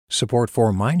Support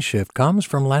for Mindshift comes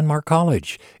from Landmark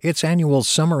College. Its annual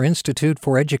Summer Institute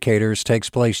for Educators takes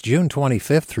place June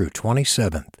 25th through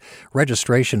 27th.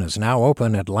 Registration is now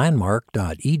open at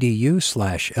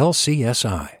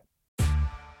landmark.edu/LCSI.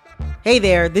 Hey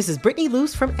there, this is Brittany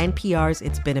Luce from NPR's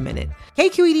It's Been a Minute.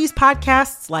 KQED's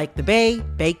podcasts like The Bay,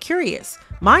 Bay Curious,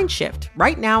 Mindshift,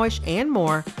 Right Nowish, and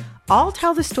more all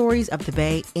tell the stories of the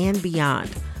Bay and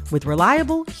beyond with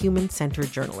reliable,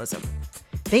 human-centered journalism.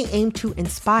 They aim to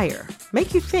inspire,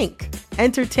 make you think,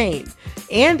 entertain,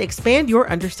 and expand your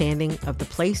understanding of the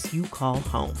place you call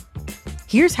home.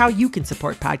 Here's how you can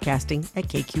support podcasting at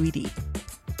KQED.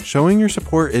 Showing your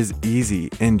support is easy,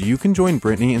 and you can join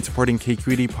Brittany in supporting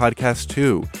KQED Podcast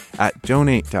too at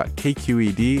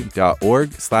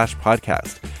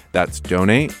donate.kqed.org/podcast. That's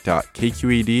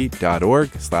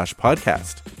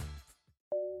donate.kqed.org/podcast.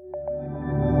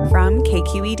 From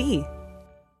KQED.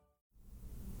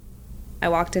 I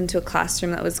walked into a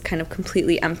classroom that was kind of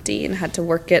completely empty and had to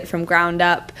work it from ground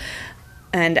up.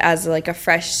 And as like a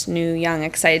fresh, new, young,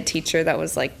 excited teacher that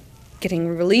was like getting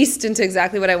released into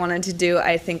exactly what I wanted to do,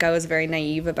 I think I was very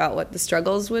naive about what the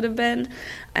struggles would have been.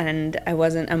 And I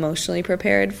wasn't emotionally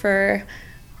prepared for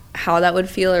how that would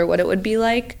feel or what it would be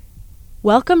like.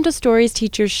 Welcome to Stories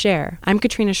Teachers Share. I'm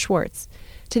Katrina Schwartz.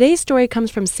 Today's story comes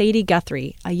from Sadie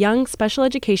Guthrie, a young special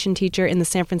education teacher in the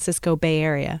San Francisco Bay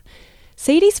Area.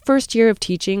 Sadie's first year of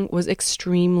teaching was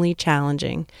extremely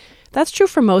challenging. That's true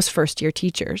for most first-year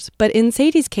teachers, but in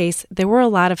Sadie's case, there were a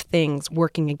lot of things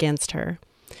working against her.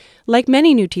 Like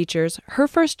many new teachers, her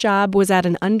first job was at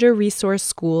an under-resourced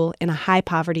school in a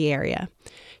high-poverty area.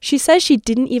 She says she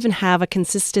didn't even have a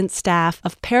consistent staff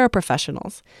of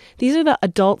paraprofessionals. These are the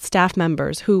adult staff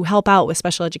members who help out with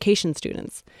special education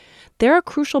students. They're a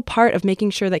crucial part of making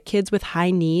sure that kids with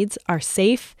high needs are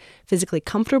safe, physically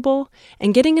comfortable,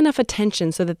 and getting enough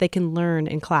attention so that they can learn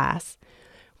in class.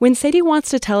 When Sadie wants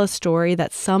to tell a story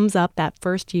that sums up that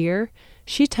first year,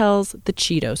 she tells the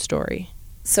Cheeto story.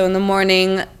 So in the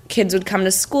morning, kids would come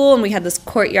to school, and we had this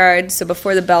courtyard. So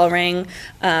before the bell rang,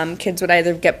 kids would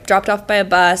either get dropped off by a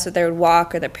bus, or they would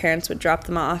walk, or their parents would drop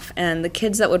them off. And the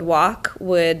kids that would walk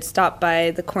would stop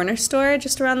by the corner store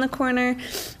just around the corner,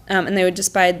 and they would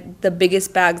just buy the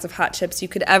biggest bags of hot chips you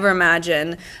could ever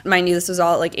imagine. Mind you, this was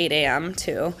all at like 8 a.m.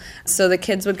 too. So the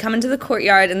kids would come into the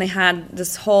courtyard, and they had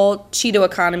this whole Cheeto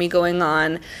economy going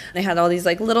on. They had all these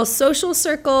like little social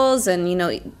circles,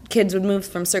 and kids would move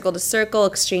from circle to circle,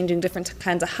 exchanging different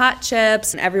kinds of hot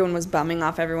chips, and everyone was bumming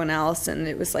off everyone else, and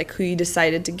it was like who you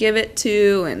decided to give it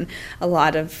to, and a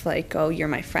lot of like, oh, you're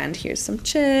my friend, here's some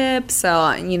chips.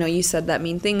 So, you said that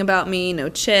mean thing about me, no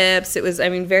chips. It was,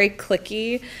 very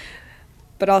cliquey,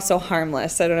 but also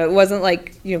harmless. I don't know, it wasn't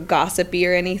like, gossipy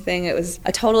or anything. It was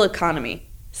a total economy.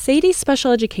 Sadie's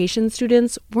special education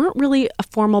students weren't really a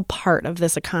formal part of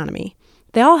this economy.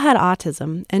 They all had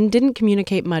autism and didn't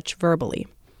communicate much verbally.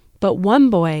 But one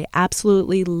boy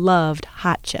absolutely loved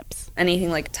hot chips.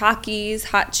 Anything like Takis,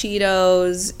 hot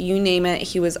Cheetos, you name it,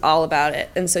 he was all about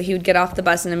it. And so he would get off the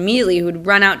bus and immediately he would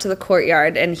run out to the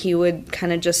courtyard, and he would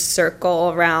kind of just circle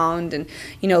around and,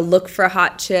 look for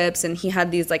hot chips. And he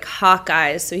had these like hawk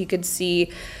eyes, so he could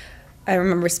see. I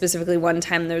remember specifically one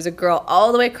time there was a girl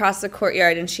all the way across the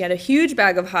courtyard, and she had a huge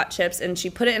bag of hot chips, and she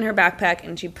put it in her backpack,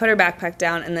 and she put her backpack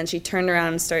down, and then she turned around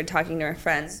and started talking to her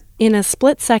friends. In a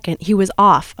split second, he was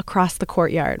off across the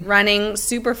courtyard. Running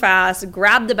super fast,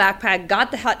 grabbed the backpack, got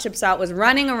the hot chips out, was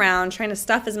running around, trying to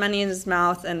stuff as many in his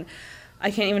mouth, and I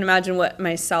can't even imagine what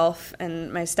myself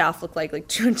and my staff looked like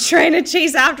trying to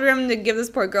chase after him to give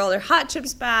this poor girl her hot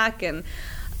chips back. And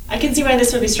I can see why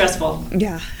this would be stressful.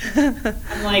 Yeah.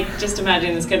 I'm like, just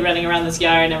imagining this kid running around this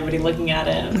yard and everybody looking at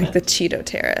him. Like the Cheeto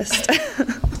terrorist.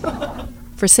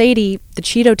 For Sadie, the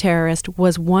Cheeto terrorist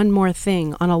was one more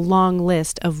thing on a long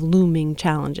list of looming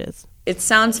challenges. It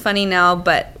sounds funny now,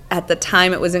 but at the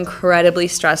time it was incredibly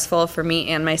stressful for me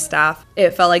and my staff. It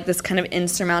felt like this kind of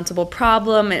insurmountable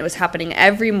problem. It was happening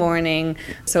every morning,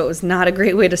 so it was not a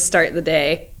great way to start the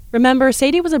day. Remember,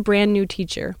 Sadie was a brand new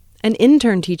teacher, an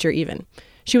intern teacher even.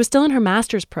 She was still in her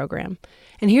master's program,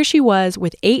 and here she was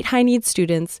with 8 high-needs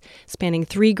students spanning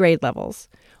 3 grade levels.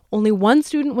 Only one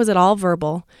student was at all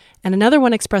verbal, and another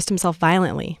one expressed himself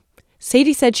violently.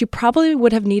 Sadie said she probably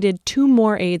would have needed 2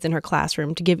 more aides in her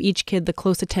classroom to give each kid the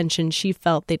close attention she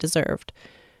felt they deserved.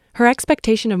 Her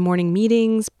expectation of morning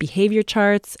meetings, behavior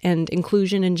charts, and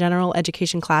inclusion in general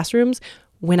education classrooms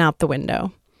went out the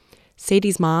window.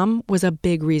 Sadie's mom was a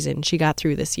big reason she got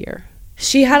through this year.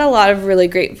 She had a lot of really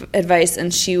great advice,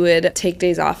 and she would take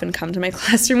days off and come to my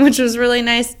classroom, which was really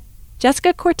nice.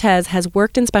 Jessica Cortez has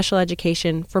worked in special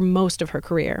education for most of her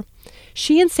career.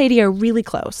 She and Sadie are really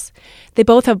close. They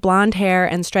both have blonde hair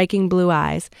and striking blue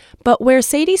eyes, but where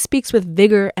Sadie speaks with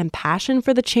vigor and passion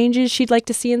for the changes she'd like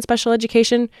to see in special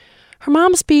education, her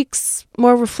mom speaks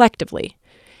more reflectively.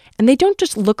 And they don't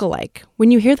just look alike.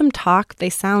 When you hear them talk, they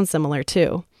sound similar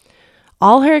too.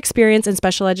 All her experience in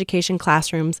special education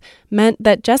classrooms meant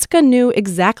that Jessica knew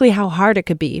exactly how hard it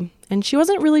could be, and she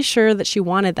wasn't really sure that she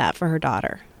wanted that for her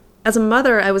daughter. As a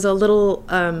mother, I was a little,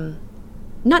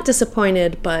 not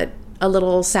disappointed, but a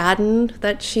little saddened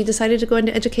that she decided to go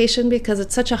into education, because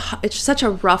it's such a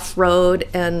rough road,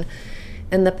 and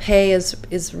the pay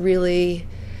is really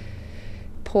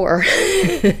poor,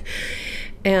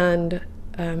 and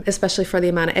especially for the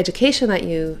amount of education that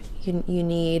you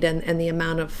need, and the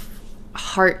amount of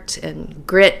heart and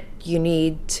grit you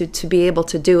need to be able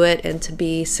to do it, and to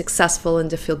be successful, and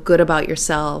to feel good about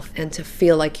yourself, and to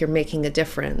feel like you're making a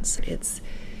difference.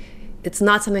 It's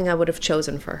not something I would have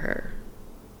chosen for her.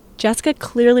 Jessica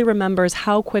clearly remembers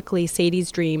how quickly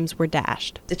Sadie's dreams were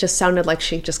dashed. It just sounded like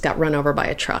she just got run over by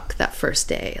a truck that first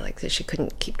day, like she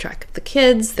couldn't keep track of the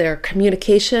kids. Their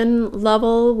communication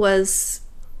level was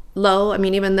low. I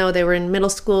mean, even though they were in middle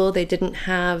school, they didn't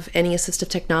have any assistive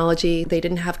technology. They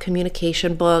didn't have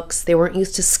communication books. They weren't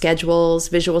used to schedules,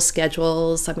 visual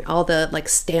schedules. I mean, all the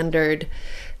standard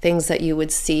things that you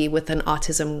would see with an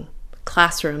autism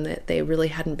classroom that they really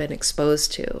hadn't been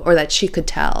exposed to, or that she could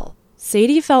tell.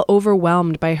 Sadie felt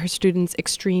overwhelmed by her students'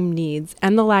 extreme needs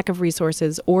and the lack of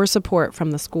resources or support from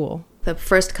the school. The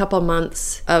first couple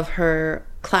months of her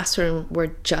classroom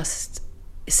were just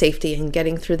safety and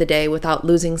getting through the day without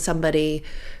losing somebody,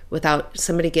 without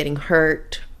somebody getting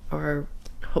hurt, or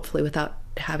hopefully without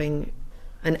having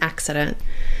an accident.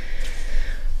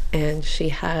 And she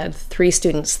had 3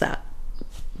 students that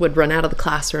would run out of the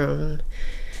classroom.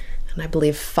 And I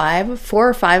believe 4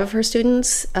 or 5 of her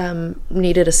students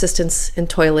needed assistance in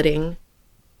toileting.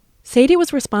 Sadie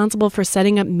was responsible for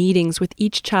setting up meetings with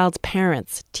each child's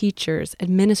parents, teachers,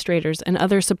 administrators, and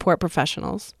other support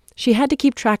professionals. She had to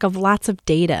keep track of lots of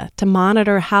data to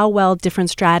monitor how well different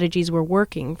strategies were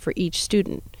working for each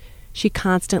student. She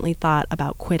constantly thought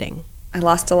about quitting. I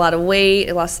lost a lot of weight.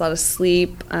 I lost a lot of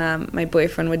sleep. My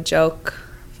boyfriend would joke,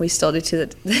 we still do to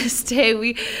this day,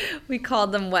 we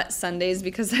called them wet Sundays,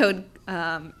 because I would,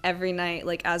 every night,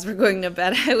 as we're going to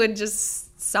bed, I would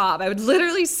just sob. I would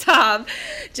literally sob,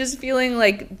 just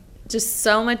feeling just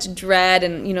so much dread,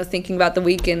 and, thinking about the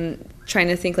week and trying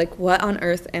to think, what on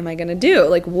earth am I going to do?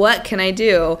 What can I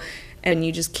do? And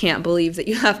you just can't believe that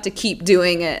you have to keep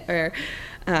doing it. Or,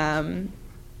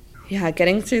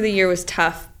 getting through the year was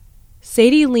tough.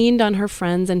 Sadie leaned on her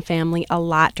friends and family a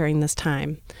lot during this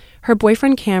time. Her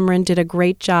boyfriend Cameron did a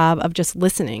great job of just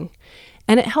listening.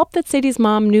 And it helped that Sadie's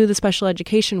mom knew the special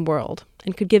education world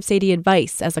and could give Sadie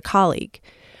advice as a colleague.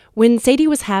 When Sadie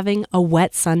was having a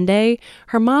wet Sunday,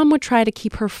 her mom would try to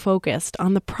keep her focused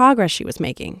on the progress she was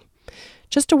making.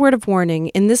 Just a word of warning,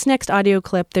 in this next audio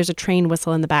clip, there's a train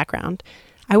whistle in the background.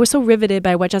 I was so riveted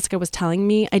by what Jessica was telling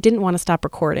me, I didn't want to stop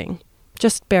recording.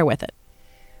 Just bear with it.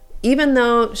 Even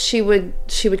though she would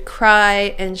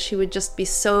cry and she would just be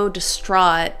so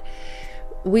distraught,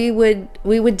 we would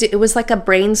do, it was like a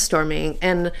brainstorming.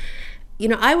 And,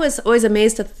 I was always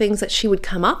amazed at the things that she would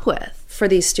come up with for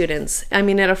these students. I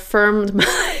mean, it affirmed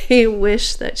my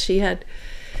wish that she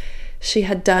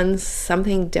had done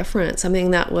something different,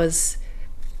 something that was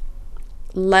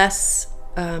less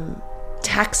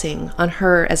taxing on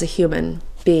her as a human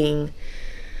being.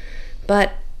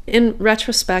 But in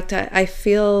retrospect, I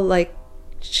feel like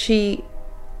she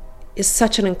is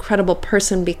such an incredible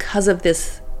person because of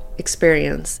this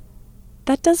experience.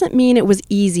 That doesn't mean it was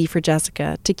easy for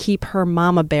Jessica to keep her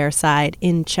mama bear side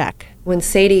in check. When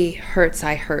Sadie hurts,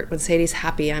 I hurt. When Sadie's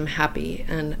happy, I'm happy.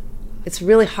 And it's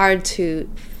really hard to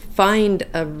find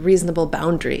a reasonable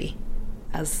boundary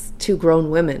as 2 grown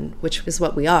women, which is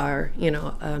what we are,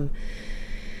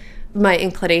 My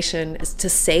inclination is to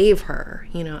save her.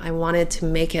 I wanted to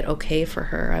make it okay for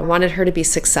her. I wanted her to be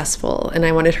successful, and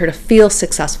I wanted her to feel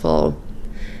successful.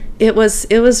 It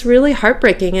was really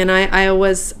heartbreaking, and I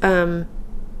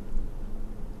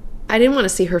didn't want to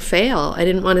see her fail. I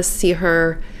didn't want to see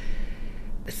her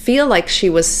feel like she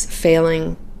was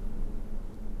failing.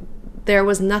 There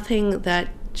was nothing that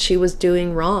she was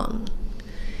doing wrong.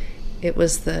 It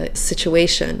was the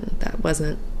situation that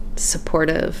wasn't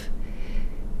supportive.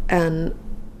 And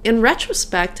in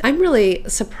retrospect, I'm really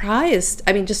surprised.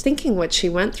 I mean, just thinking what she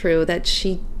went through, that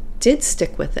she did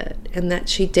stick with it and that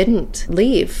she didn't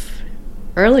leave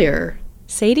earlier.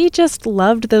 Sadie just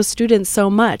loved those students so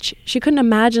much, she couldn't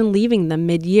imagine leaving them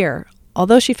mid-year,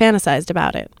 although she fantasized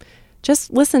about it.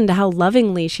 Just listen to how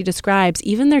lovingly she describes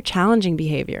even their challenging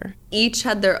behavior. Each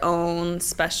had their own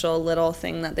special little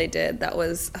thing that they did that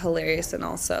was hilarious and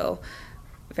also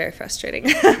very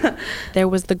frustrating. There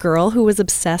was the girl who was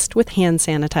obsessed with hand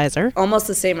sanitizer. Almost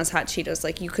the same as hot Cheetos.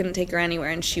 Like, you couldn't take her anywhere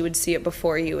and she would see it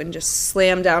before you and just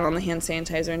slam down on the hand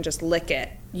sanitizer and just lick it.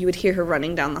 You would hear her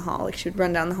running down the hall. Like, she would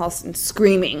run down the hall and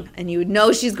screaming, and you would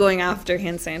know she's going after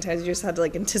hand sanitizer. You just had to,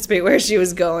 like, anticipate where she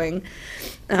was going.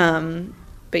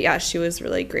 But yeah, she was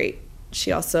really great.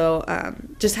 She also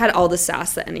just had all the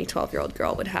sass that any 12-year-old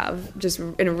girl would have, just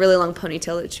in a really long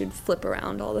ponytail that she would flip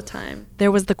around all the time.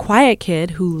 There was the quiet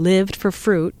kid who lived for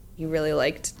fruit. He really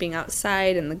liked being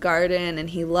outside in the garden, and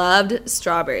he loved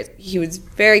strawberries. He was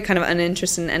very kind of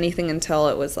uninterested in anything until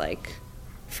it was, like,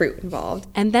 fruit involved.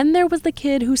 And then there was the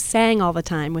kid who sang all the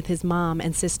time with his mom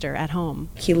and sister at home.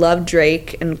 He loved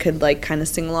Drake and could, like, kind of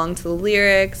sing along to the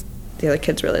lyrics. The other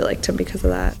kids really liked him because of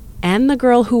that. And the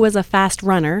girl who was a fast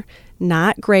runner.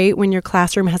 Not great when your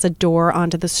classroom has a door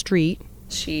onto the street.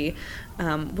 She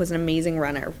was an amazing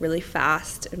runner, really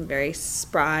fast and very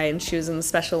spry, and she was in the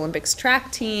Special Olympics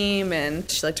track team, and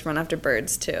she liked to run after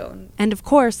birds too. And of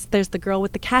course, there's the girl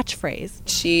with the catchphrase.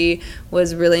 She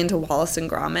was really into Wallace and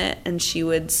Gromit, and she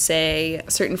would say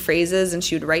certain phrases, and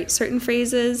she would write certain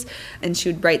phrases, and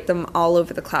she would write them all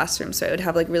over the classroom. So I would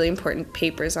have like really important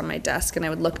papers on my desk, and I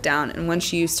would look down, and one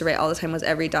she used to write all the time was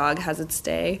 "Every dog has its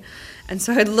day." And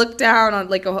so I'd look down on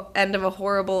like a end of a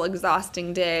horrible,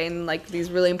 exhausting day, and like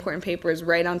these really important papers,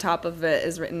 right on top of it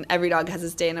is written "Every dog has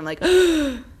its day," and I'm like,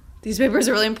 oh, these papers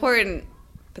are really important,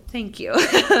 but thank you.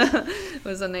 It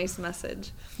was a nice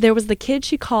message. There was the kid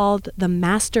she called the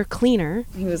master cleaner.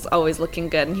 He was always looking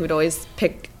good, and he would always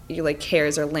pick like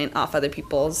hairs or lint off other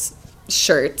people's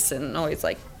shirts, and always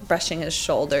like brushing his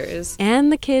shoulders. And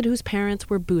the kid whose parents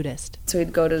were Buddhist. So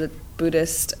he'd go to the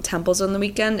Buddhist temples on the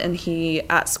weekend, and he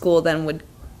at school then would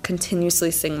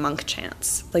continuously sing monk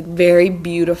chants, like very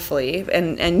beautifully,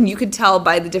 and you could tell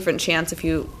by the different chants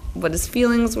what his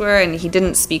feelings were, and he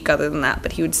didn't speak other than that,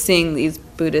 but he would sing these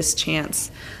Buddhist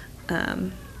chants.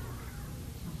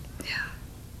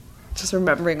 Just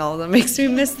remembering all of them makes me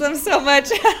miss them so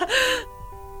much.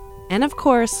 And of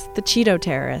course, the Cheeto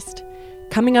terrorist.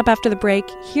 Coming up after the break,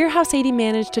 hear how Sadie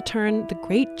managed to turn the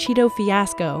great Cheeto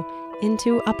fiasco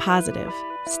into a positive.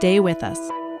 Stay with us.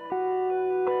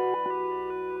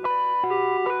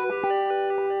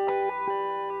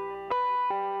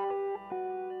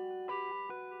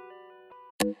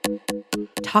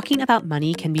 Talking about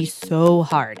money can be so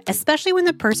hard, especially when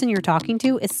the person you're talking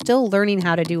to is still learning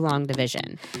how to do long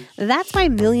division. That's why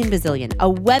Million Bazillion, a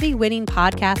Webby-winning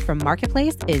podcast from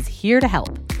Marketplace, is here to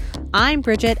help. I'm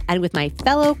Bridget, and with my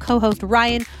fellow co-host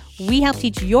Ryan, we help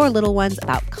teach your little ones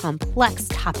about complex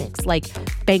topics like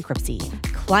bankruptcy,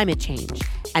 climate change,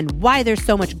 and why there's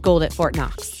so much gold at Fort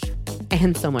Knox,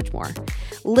 and so much more.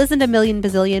 Listen to Million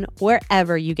Bazillion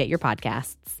wherever you get your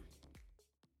podcasts.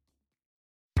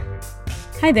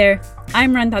 Hi there,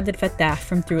 I'm Rand Abdel Fattah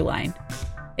from Throughline.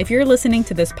 If you're listening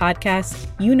to this podcast,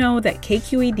 you know that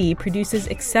KQED produces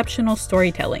exceptional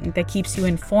storytelling that keeps you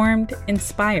informed,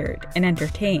 inspired, and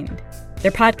entertained.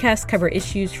 Their podcasts cover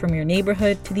issues from your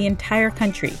neighborhood to the entire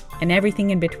country and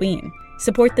everything in between.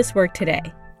 Support this work today.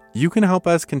 You can help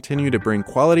us continue to bring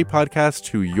quality podcasts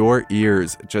to your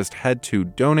ears. Just head to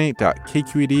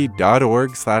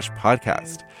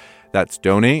donate.kqed.org/podcast. That's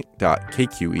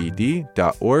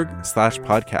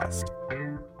donate.kqed.org/podcast.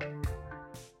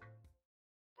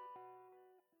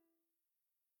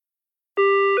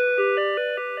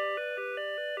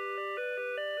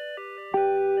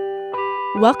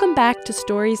 Welcome back to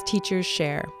Stories Teachers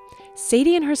Share.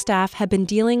 Sadie and her staff had been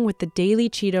dealing with the daily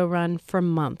Cheeto run for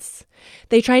months.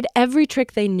 They tried every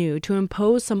trick they knew to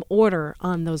impose some order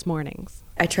on those mornings.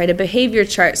 I tried a behavior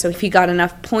chart, so if he got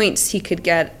enough points, he could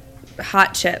get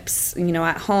hot chips,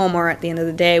 at home or at the end of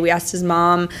the day. We asked his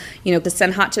mom, to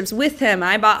send hot chips with him.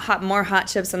 I bought more hot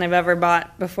chips than I've ever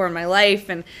bought before in my life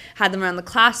and had them around the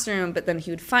classroom, but then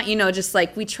he would find, just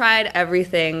like we tried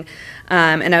everything.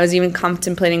 And I was even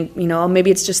contemplating, maybe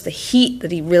it's just the heat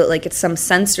that he really, like it's some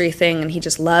sensory thing and he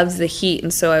just loves the heat.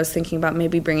 And so I was thinking about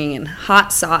maybe bringing in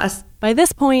hot sauce. By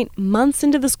this point, months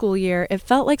into the school year, it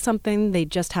felt like something they'd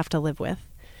just have to live with.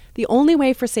 The only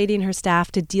way for Sadie and her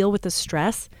staff to deal with the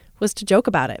stress was to joke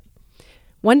about it.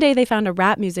 One day they found a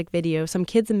rap music video some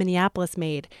kids in Minneapolis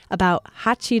made about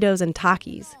hot Cheetos and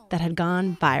Takis that had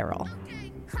gone viral.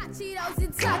 Hot Cheetos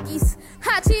and Takis,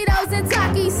 hot Cheetos and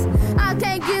Takis. I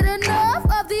can't get enough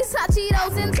of these hot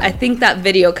Cheetos and Takis. I think that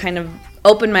video kind of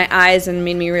opened my eyes and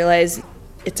made me realize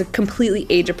it's a completely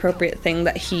age-appropriate thing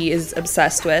that he is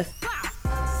obsessed with.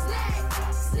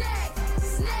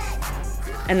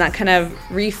 And that kind of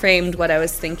reframed what I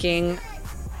was thinking.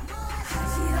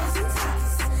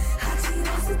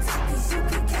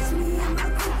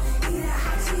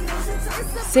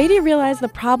 Sadie realized the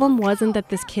problem wasn't that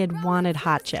this kid wanted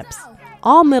hot chips.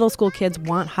 All middle school kids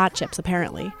want hot chips,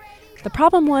 apparently. The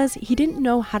problem was he didn't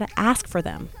know how to ask for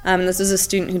them. This is a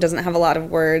student who doesn't have a lot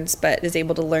of words, but is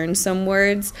able to learn some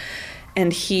words,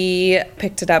 and he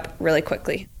picked it up really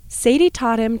quickly. Sadie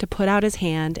taught him to put out his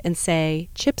hand and say,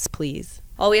 "Chips, please."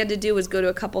 All we had to do was go to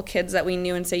a couple kids that we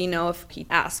knew and say, if he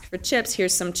asked for chips,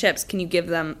 here's some chips. Can you give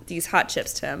them these hot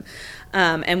chips to him?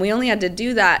 And we only had to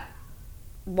do that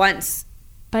once.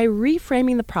 By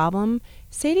reframing the problem,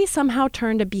 Sadie somehow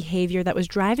turned a behavior that was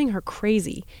driving her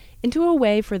crazy into a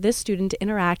way for this student to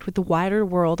interact with the wider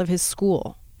world of his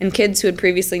school. And kids who had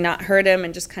previously not heard him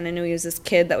and just kind of knew he was this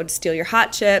kid that would steal your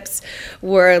hot chips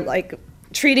were like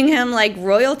treating him like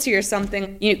royalty or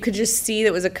something. You could just see that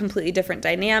it was a completely different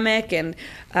dynamic, and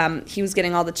he was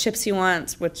getting all the chips he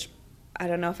wants, which I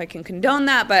don't know if I can condone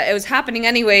that, but it was happening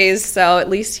anyways, so at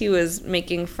least he was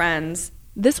making friends.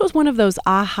 This was one of those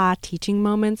aha teaching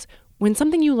moments when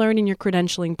something you learn in your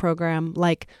credentialing program,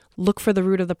 like look for the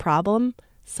root of the problem,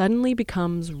 suddenly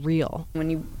becomes real. When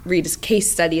you read his case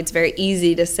study, it's very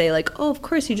easy to say like, oh, of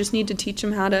course, you just need to teach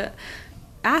him how to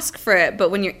ask for it. But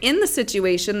when you're in the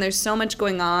situation, there's so much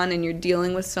going on and you're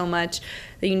dealing with so much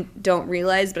that you don't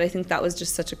realize. But I think that was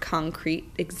just such a concrete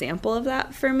example of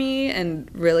that for me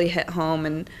and really hit home,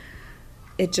 and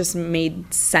it just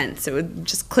made sense. It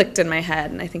just clicked in my head,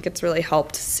 and I think it's really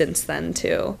helped since then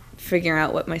too, figuring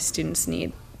out what my students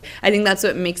need. I think that's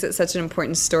what makes it such an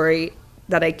important story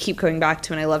that I keep coming back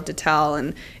to and I love to tell,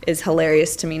 and is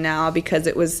hilarious to me now, because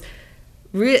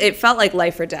it felt like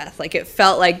life or death. Like, it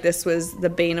felt like this was the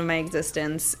bane of my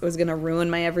existence. It was going to ruin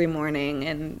my every morning,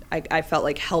 and I felt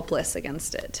like helpless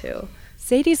against it too.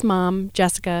 Sadie's mom,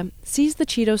 Jessica, sees the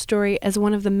Cheeto story as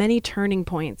one of the many turning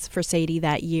points for Sadie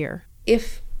that year.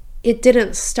 If it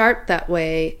didn't start that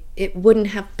way, it wouldn't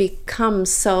have become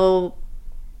so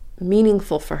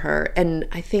meaningful for her. And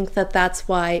I think that that's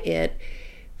why it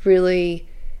really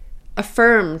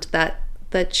affirmed that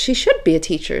she should be a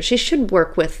teacher. She should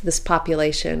work with this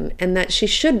population, and that she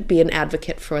should be an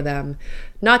advocate for them,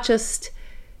 not just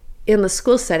in the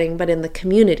school setting, but in the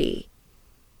community.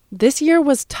 This year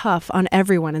was tough on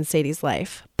everyone in Sadie's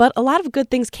life, but a lot of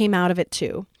good things came out of it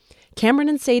too. Cameron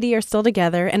and Sadie are still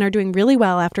together and are doing really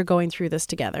well after going through this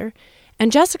together.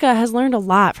 And Jessica has learned a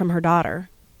lot from her daughter.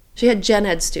 She had gen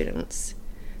ed students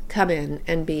come in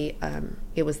and be,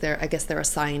 it was their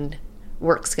assigned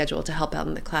work schedule to help out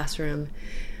in the classroom.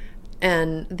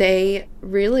 And they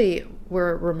really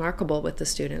were remarkable with the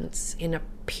students in a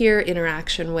peer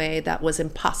interaction way that was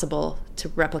impossible to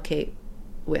replicate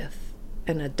with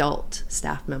an adult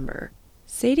staff member.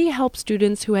 Sadie helped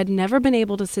students who had never been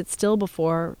able to sit still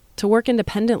before to work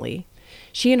independently.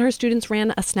 She and her students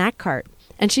ran a snack cart,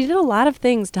 and she did a lot of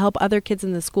things to help other kids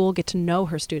in the school get to know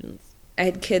her students. I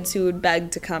had kids who would beg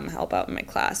to come help out in my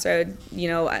class. Or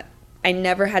I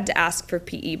never had to ask for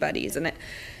PE buddies. And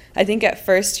I think at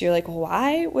first you're like,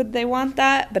 why would they want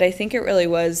that? But I think it really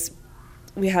was,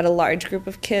 we had a large group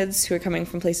of kids who are coming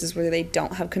from places where they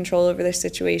don't have control over their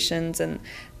situations, and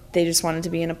they just wanted to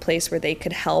be in a place where they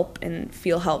could help and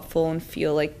feel helpful and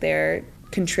feel like they're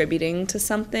contributing to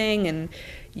something. And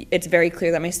it's very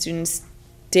clear that my students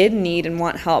did need and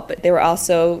want help, but they were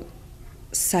also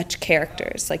such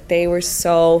characters. Like, they were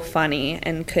so funny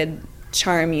and could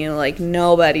charm you like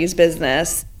nobody's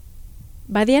business.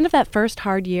 By the end of that first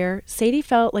hard year, Sadie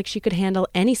felt like she could handle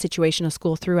any situation a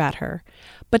school threw at her.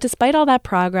 But despite all that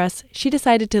progress, she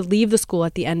decided to leave the school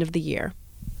at the end of the year.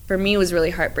 For me, it was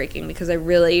really heartbreaking because I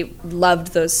really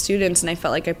loved those students, and I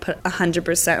felt like I put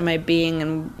 100% of my being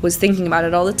and was thinking about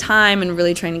it all the time and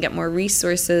really trying to get more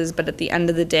resources. But at the end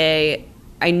of the day,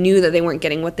 I knew that they weren't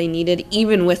getting what they needed,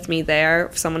 even with me there,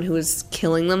 someone who was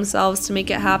killing themselves to make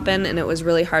it happen. And it was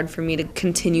really hard for me to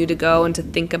continue to go and to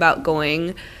think about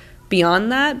going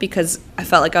beyond that, because I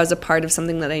felt like I was a part of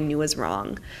something that I knew was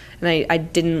wrong. And I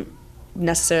didn't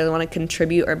necessarily want to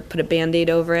contribute or put a Band-Aid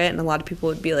over it. And a lot of people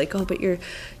would be like, oh, but you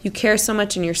care so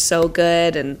much and you're so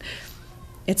good, and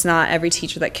it's not every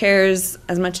teacher that cares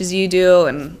as much as you do.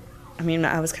 And I mean,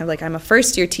 I was kind of like, I'm a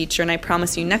first-year teacher, and I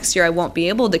promise you next year I won't be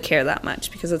able to care that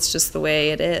much because it's just the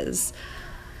way it is.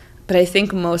 But I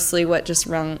think mostly what just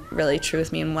rung really true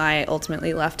with me and why I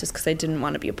ultimately left is because I didn't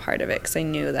want to be a part of it, because I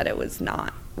knew that it was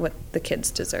not what the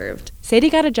kids deserved. Sadie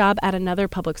got a job at another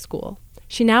public school.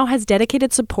 She now has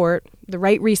dedicated support, the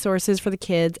right resources for the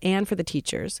kids and for the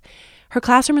teachers. Her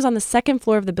classroom is on the second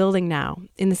floor of the building now,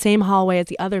 in the same hallway as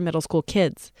the other middle school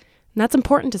kids. And that's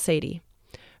important to Sadie.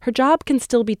 Her job can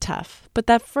still be tough, but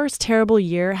that first terrible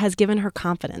year has given her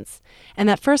confidence, and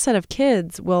that first set of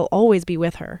kids will always be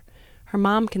with her. Her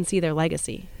mom can see their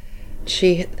legacy.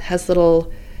 She has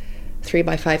little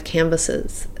 3x5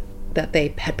 canvases that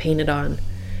they had painted on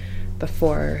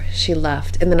before she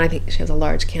left. And then I think she has a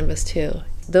large canvas too.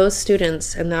 Those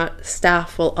students and that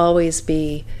staff will always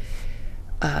be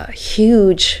a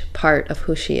huge part of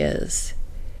who she is.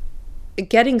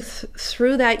 Getting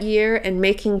through that year and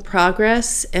making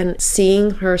progress and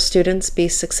seeing her students be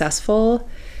successful,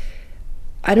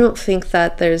 I don't think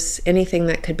that there's anything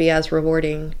that could be as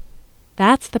rewarding.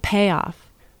 That's the payoff.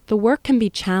 The work can be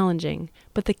challenging,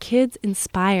 but the kids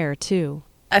inspire too.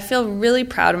 I feel really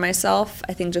proud of myself,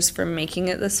 I think, just for making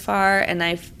it this far. And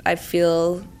I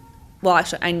feel, well,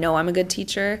 actually, I know I'm a good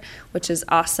teacher, which is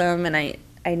awesome. And I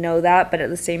know that. But at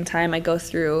the same time, I go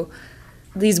through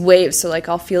these waves. So, like,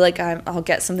 I'll feel like I'll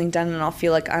get something done and I'll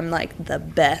feel like I'm, like, the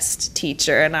best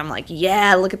teacher. And I'm like,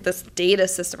 yeah, look at this data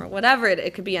system or whatever.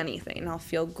 It could be anything. And I'll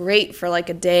feel great for, like,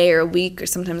 a day or a week or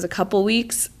sometimes a couple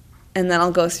weeks. And then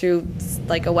I'll go through,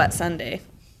 like, a wet Sunday.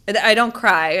 I don't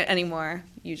cry anymore,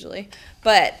 usually.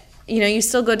 But, you know, you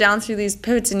still go down through these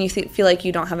pivots and you feel like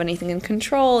you don't have anything in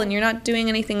control and you're not doing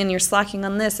anything and you're slacking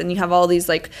on this and you have all these,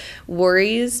 like,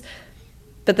 worries.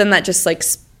 But then that just, like,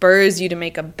 spurs you to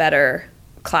make a better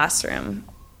classroom.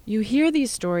 You hear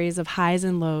these stories of highs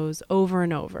and lows over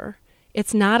and over.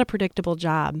 It's not a predictable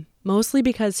job, mostly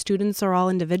because students are all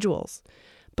individuals.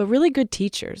 But really good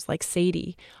teachers, like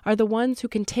Sadie, are the ones who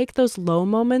can take those low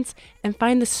moments and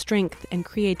find the strength and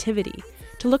creativity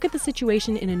to look at the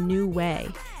situation in a new way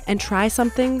and try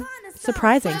something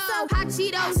surprising.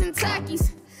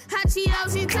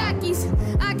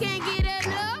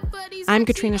 I'm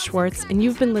Katrina Schwartz, and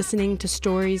you've been listening to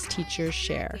Stories Teachers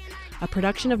Share, a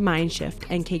production of Mindshift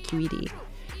and KQED.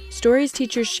 Stories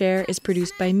Teachers Share is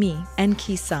produced by me,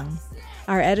 N-Ki Sung.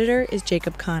 Our editor is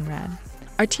Jacob Conrad.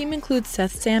 Our team includes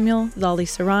Seth Samuel, Zali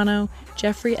Serrano,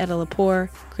 Jeffrey Edelapour,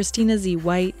 Christina Z.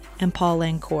 White, and Paul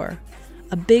Lancour.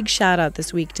 A big shout out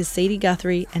this week to Sadie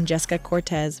Guthrie and Jessica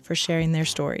Cortez for sharing their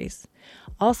stories.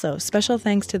 Also, special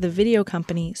thanks to the video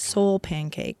company Soul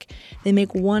Pancake. They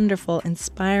make wonderful,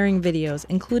 inspiring videos,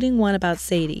 including one about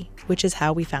Sadie, which is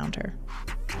how we found her.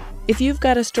 If you've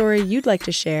got a story you'd like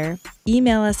to share,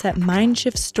 email us at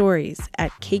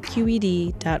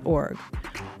mindshiftstories@kqed.org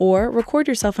or record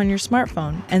yourself on your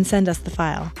smartphone and send us the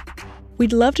file.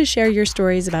 We'd love to share your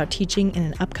stories about teaching in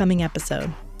an upcoming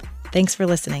episode. Thanks for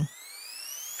listening.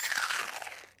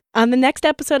 On the next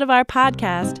episode of our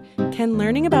podcast, can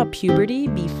learning about puberty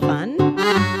be fun?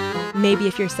 Maybe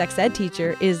if your sex ed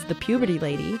teacher is the puberty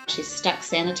lady. She stuck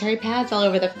sanitary pads all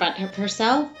over the front of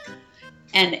herself,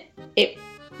 and it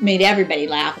made everybody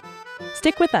laugh.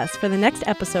 Stick with us for the next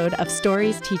episode of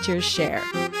Stories Teachers Share.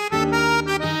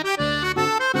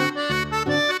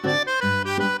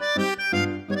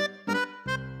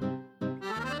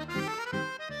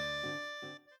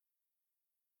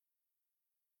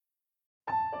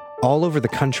 All over the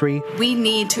country, we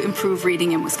need to improve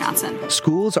reading in Wisconsin.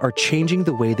 Schools are changing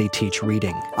the way they teach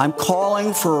reading. I'm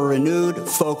calling for a renewed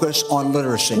focus on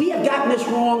literacy. We have gotten this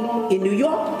wrong in New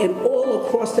York and all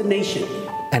across the nation.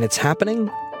 And it's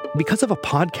happening because of a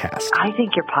podcast. I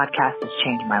think your podcast has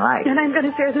changed my life. And I'm going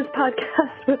to share this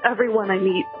podcast with everyone I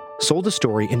meet. Sold a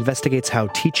Story investigates how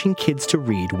teaching kids to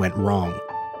read went wrong.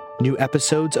 New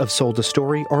episodes of Sold a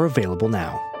Story are available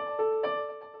now.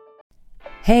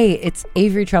 Hey, it's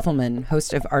Avery Trufelman,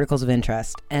 host of Articles of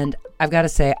Interest, and I've got to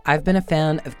say, I've been a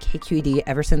fan of KQED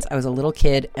ever since I was a little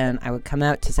kid, and I would come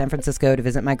out to San Francisco to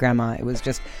visit my grandma. It was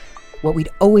just what we'd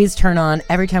always turn on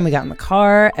every time we got in the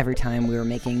car, every time we were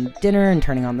making dinner and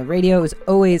turning on the radio. It was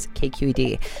always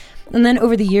KQED. And then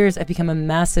over the years, I've become a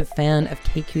massive fan of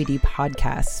KQED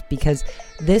podcasts because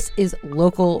this is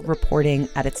local reporting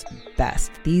at its best.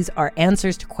 These are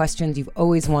answers to questions you've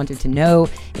always wanted to know,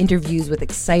 interviews with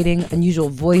exciting, unusual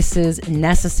voices,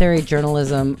 necessary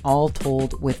journalism, all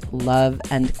told with love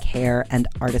and care and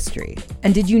artistry.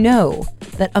 And did you know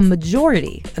that a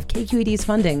majority of KQED's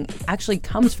funding actually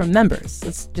comes from members?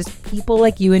 It's just people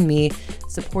like you and me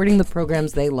supporting the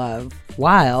programs they love,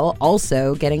 while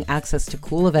also getting access to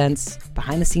cool events,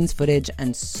 behind-the-scenes footage,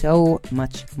 and so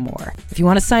much more. If you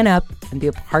want to sign up and be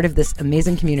a part of this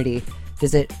amazing community,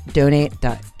 visit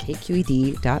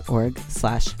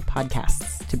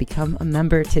donate.kqed.org/podcasts to become a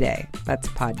member today. That's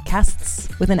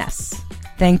podcasts with an S.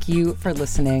 Thank you for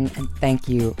listening, and thank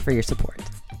you for your support.